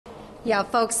Yeah,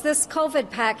 folks, this COVID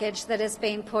package that is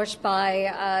being pushed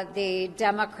by the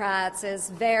Democrats is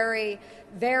very,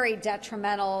 very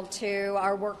detrimental to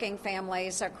our working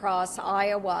families across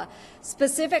Iowa,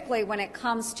 specifically when it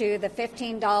comes to the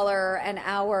 $15 an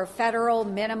hour federal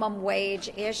minimum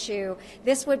wage issue.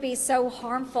 This would be so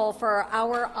harmful for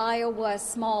our Iowa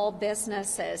small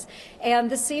businesses. And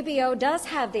the CBO does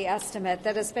have the estimate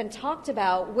that has been talked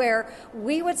about where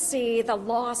we would see the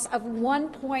loss of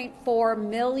 1.4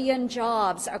 million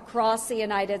jobs across the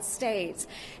United States.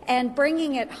 And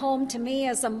bringing it home to me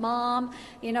as a mom,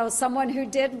 someone who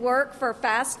did work for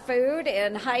fast food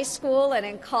in high school and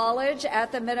in college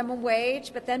at the minimum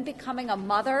wage, but then becoming a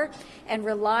mother and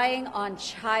relying on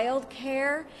child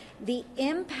care, the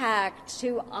impact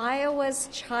to Iowa's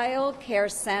child care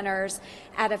centers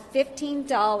at a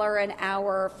 $15 an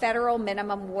hour federal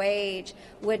minimum wage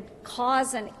would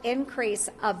cause an increase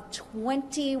of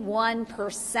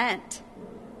 21%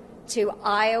 to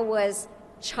Iowa's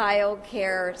child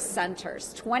care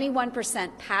centers.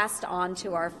 21% passed on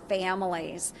to our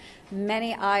families.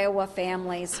 Many Iowa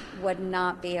families would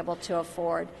not be able to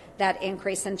afford that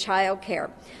increase in child care.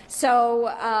 So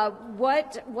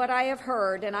what I have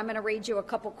heard, and I'm going to read you a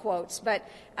couple quotes, but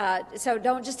so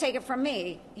don't just take it from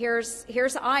me. Here's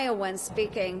Iowans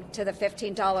speaking to the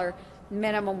 $15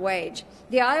 minimum wage.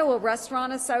 The Iowa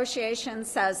Restaurant Association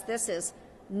says this is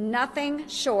nothing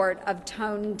short of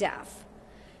tone deaf.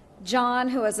 John,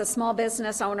 who is a small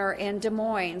business owner in Des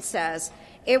Moines, says,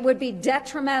 it would be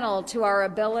detrimental to our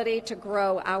ability to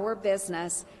grow our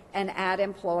business and add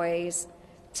employees.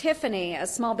 Tiffany, a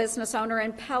small business owner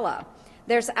in Pella,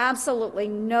 there's absolutely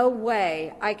no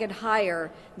way I could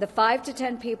hire the 5 to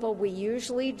 10 people we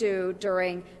usually do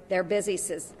during their busy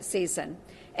season.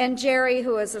 And Jerry,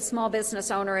 who is a small business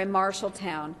owner in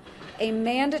Marshalltown, a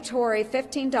mandatory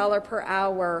 $15 per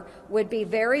hour would be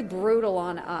very brutal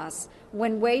on us.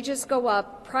 When wages go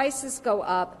up, prices go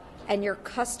up, and your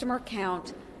customer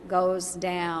count goes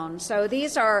down. So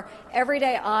these are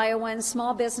everyday Iowans,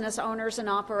 small business owners and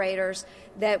operators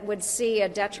that would see a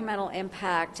detrimental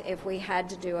impact if we had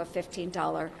to do a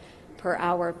 $15 per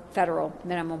hour federal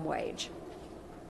minimum wage.